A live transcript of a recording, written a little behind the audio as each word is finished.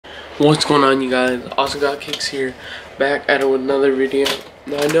What's going on, you guys? Awesome Got Kicks here, back at it with another video.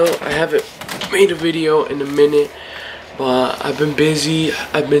 Now I know I haven't made a video in a minute, but I've been busy,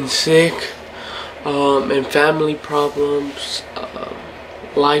 I've been sick, and family problems,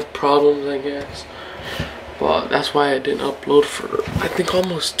 life problems, I guess. But that's why I didn't upload for, I think,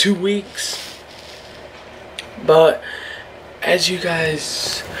 almost 2 weeks. But as you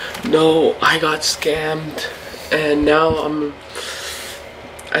guys know, I got scammed, and now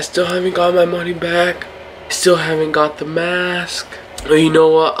I still haven't got my money back. Still haven't got the mask. But you know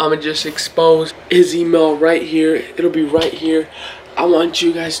what? I'ma just expose his email right here. It'll be right here. I want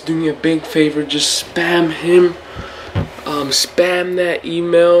you guys to do me a big favor. Just spam him. Spam that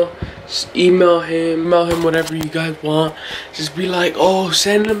email. Just email him whatever you guys want. Just be like, oh,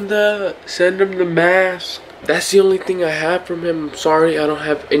 send him the mask. That's the only thing I have from him. I'm sorry, I don't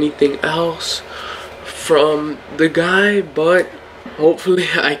have anything else from the guy, but hopefully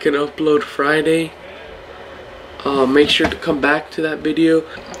I can upload Friday. Make sure to come back to that video.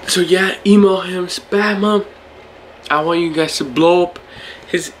 So yeah, email him, spam him. I want you guys to blow up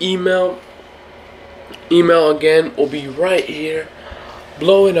his email. Email again will be right here.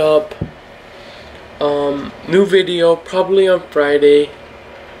 Blow it up. New video probably on Friday.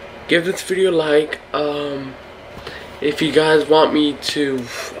 Give this video a like. If you guys want me to,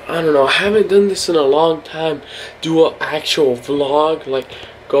 I don't know, I haven't done this in a long time, do an actual vlog, like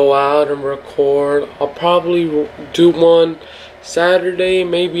go out and record. I'll probably do one Saturday,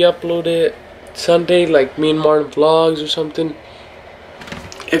 maybe upload it Sunday, like me and Martin vlogs or something.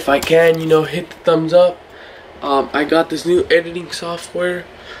 If I can, you know, hit the thumbs up. I got this new editing software,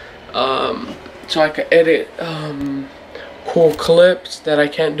 so I can edit cool clips that I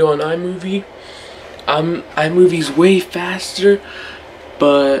can't do on iMovie. iMovie's way faster,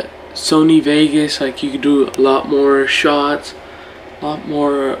 but Sony Vegas, like, you could do a lot more shots, a lot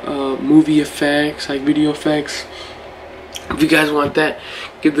more movie effects, like video effects. If you guys want that,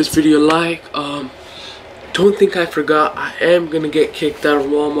 give this video a like. Don't think I forgot, I am gonna get kicked out of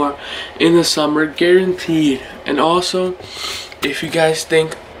Walmart in the summer, guaranteed. And also, if you guys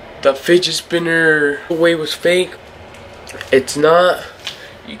think the fidget spinner way was fake, it's not.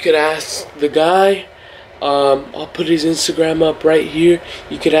 You could ask the guy. I'll put his Instagram up right here.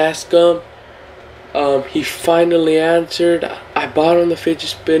 You could ask him. He finally answered. I bought him the fidget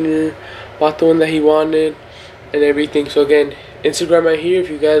spinner, bought the one that he wanted, and everything. So again, Instagram right here.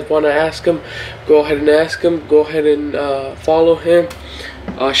 If you guys want to ask him, go ahead and ask him. Go ahead and follow him.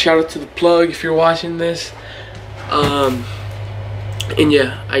 Shout out to the plug if you're watching this. And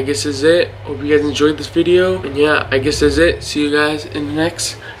yeah, I guess that's it. Hope you guys enjoyed this video. And yeah, I guess that's it. See you guys in the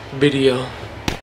next video.